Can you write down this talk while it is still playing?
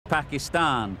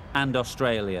Pakistan and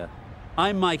Australia.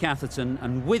 I'm Mike Atherton,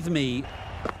 and with me,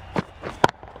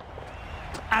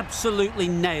 absolutely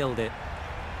nailed it.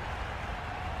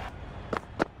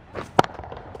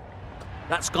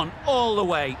 That's gone all the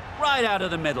way, right out of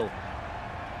the middle.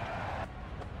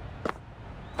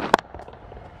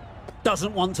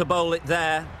 Doesn't want to bowl it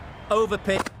there. Over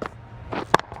pitch.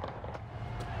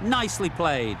 Nicely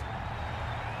played.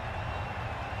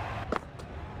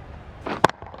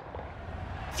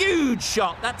 Huge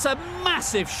shot. That's a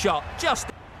massive shot. Just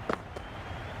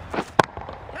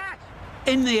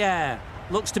in the air.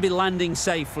 Looks to be landing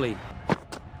safely.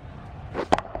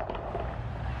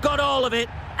 Got all of it.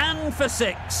 And for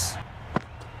 6.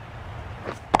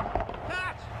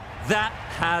 That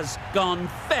has gone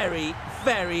very,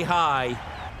 very high.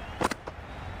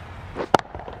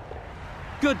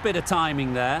 Good bit of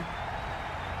timing there.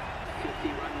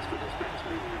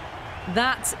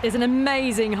 That is an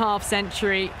amazing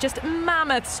half-century. Just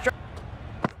mammoth strike.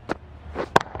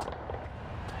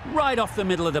 Right off the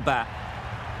middle of the bat.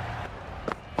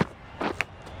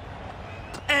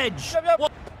 Edge.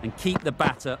 And keep the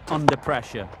batter under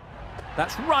pressure.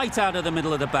 That's right out of the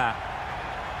middle of the bat.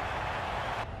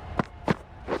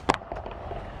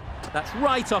 That's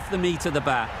right off the meat of the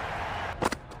bat.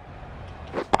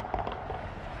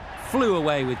 Flew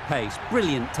away with pace.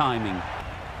 Brilliant timing.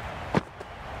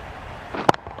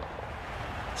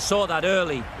 Saw that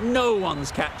early. No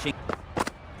one's catching.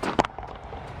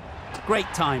 Great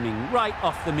timing. Right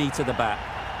off the meat of the bat.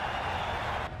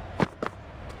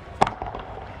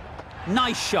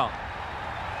 Nice shot.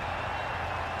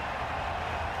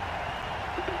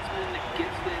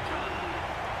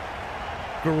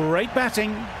 Great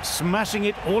batting, smashing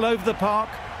it all over the park.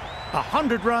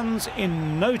 100 runs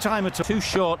in no time at all. Too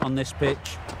short on this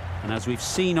pitch, and as we've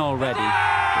seen already,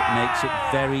 it makes it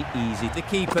very easy. The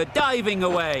keeper diving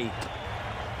away.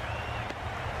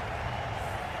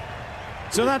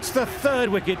 So that's the 3rd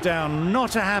wicket down.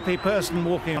 Not a happy person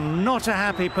walking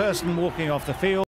off the field.